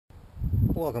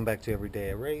Welcome back to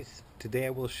Everyday at Race. Today I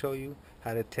will show you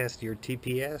how to test your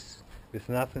TPS with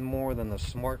nothing more than a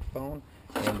smartphone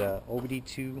and a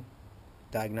OBD2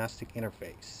 diagnostic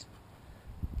interface.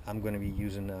 I'm going to be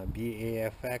using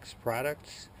bafx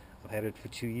products. I've had it for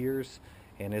 2 years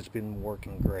and it's been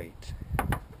working great.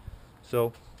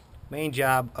 So, main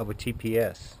job of a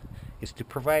TPS is to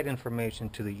provide information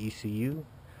to the ECU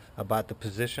about the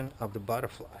position of the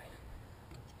butterfly.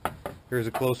 Here's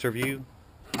a closer view.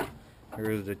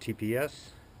 Here's the TPS,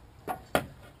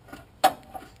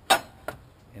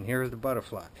 and here's the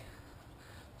butterfly.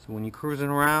 So when you're cruising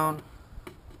around,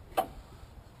 there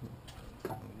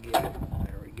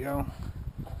we go.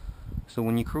 So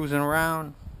when you're cruising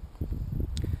around,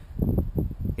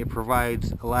 it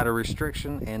provides a lot of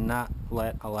restriction and not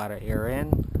let a lot of air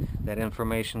in. That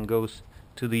information goes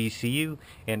to the ECU,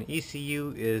 and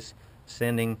ECU is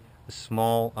sending a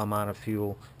small amount of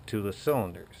fuel to the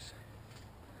cylinders.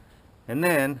 And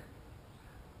then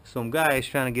some guy is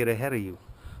trying to get ahead of you,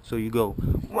 so you go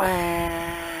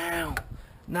wow.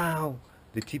 Now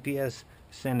the TPS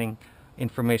sending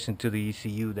information to the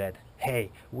ECU that,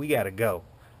 hey, we gotta go.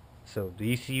 So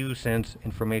the ECU sends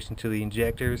information to the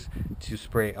injectors to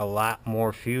spray a lot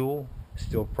more fuel,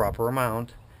 still proper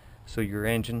amount, so your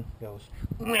engine goes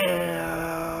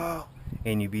wow,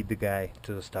 and you beat the guy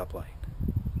to the stoplight.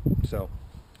 So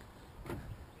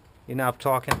enough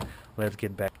talking, let's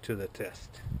get back to the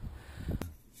test.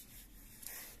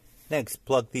 Next,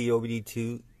 plug the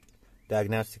OBD2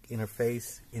 diagnostic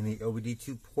interface in the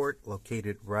OBD2 port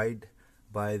located right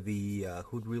by the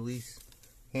hood release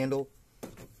handle.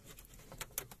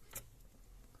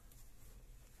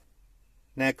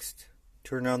 Next,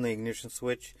 turn on the ignition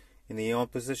switch in the on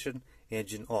position,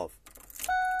 engine off.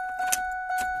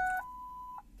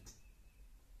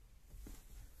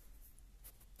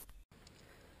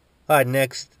 Alright,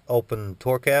 next open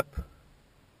torque app.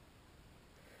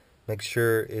 Make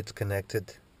sure it's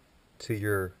connected to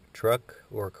your truck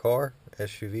or car,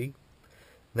 SUV.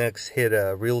 Next, hit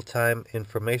real-time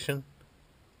information.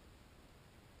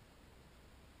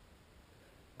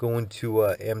 Go into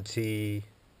empty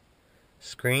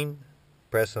screen,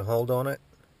 press and hold on it.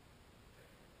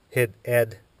 Hit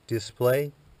add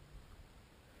display.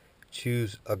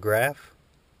 Choose a graph.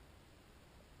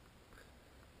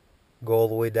 Go all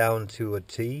the way down to a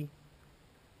T.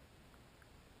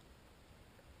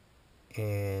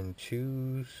 And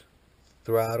choose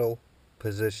throttle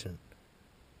position.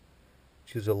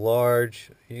 Choose a large.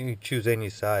 You can choose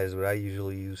any size, but I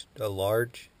usually use a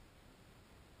large.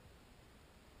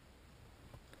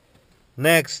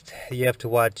 Next, you have to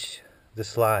watch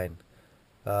this line.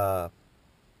 What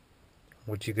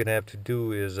you're gonna have to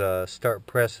do is start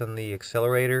pressing the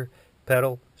accelerator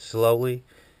pedal slowly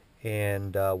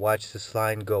and watch this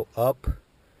line go up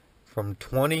from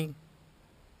 20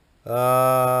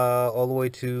 all the way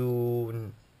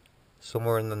to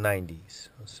somewhere in the 90s.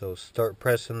 So start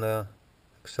pressing the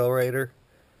accelerator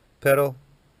pedal.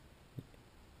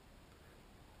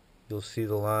 You'll see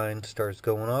the line starts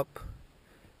going up.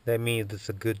 That means it's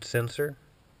a good sensor.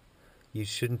 You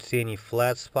shouldn't see any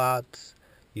flat spots.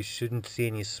 You shouldn't see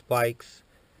any spikes.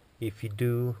 If you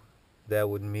do, that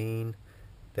would mean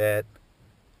that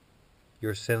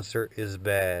your sensor is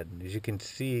bad. As you can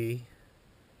see,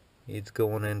 it's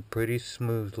going in pretty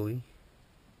smoothly.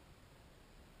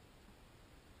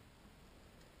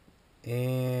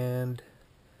 And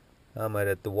I'm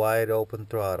at the wide open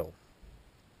throttle.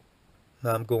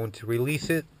 Now I'm going to release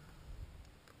it.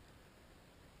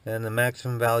 And the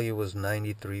maximum value was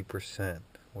 93%,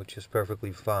 which is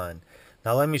perfectly fine.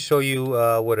 Now let me show you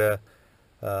what a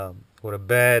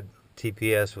bad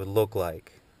TPS would look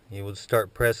like. You would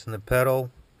start pressing the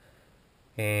pedal,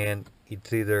 and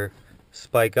it's either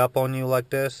spike up on you like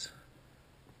this,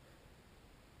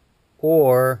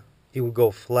 or it would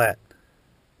go flat.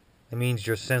 That means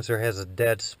your sensor has a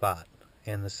dead spot,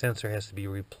 and the sensor has to be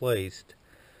replaced,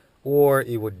 or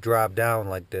it would drop down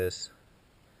like this.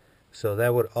 So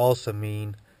that would also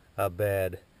mean a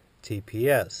bad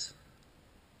TPS.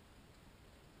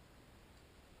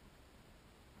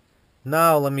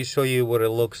 Now let me show you what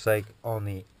it looks like on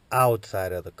the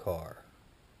outside of the car.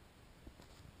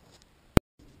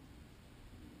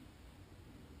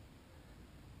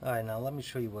 Alright, now let me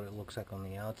show you what it looks like on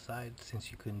the outside,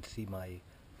 since you couldn't see my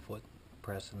foot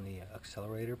pressing the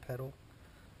accelerator pedal.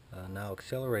 Now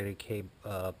accelerator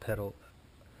pedal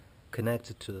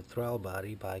connected to the throttle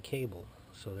body by cable.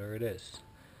 So there it is.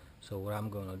 So what I'm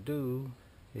going to do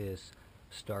is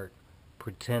start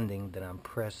pretending that I'm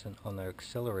pressing on the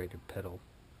accelerator pedal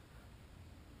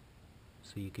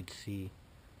so you could see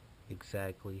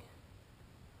exactly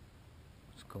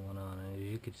what's going on. And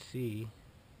as you can see,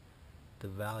 the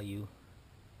value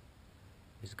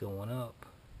is going up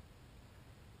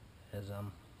as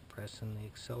I'm pressing the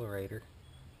accelerator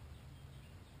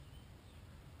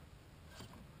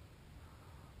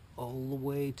all the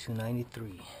way to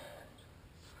 93.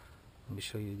 Let me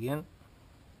show you again.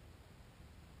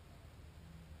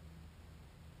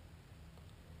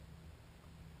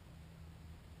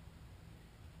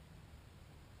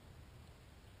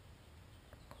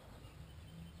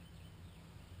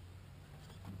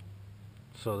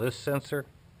 So this sensor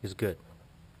is good.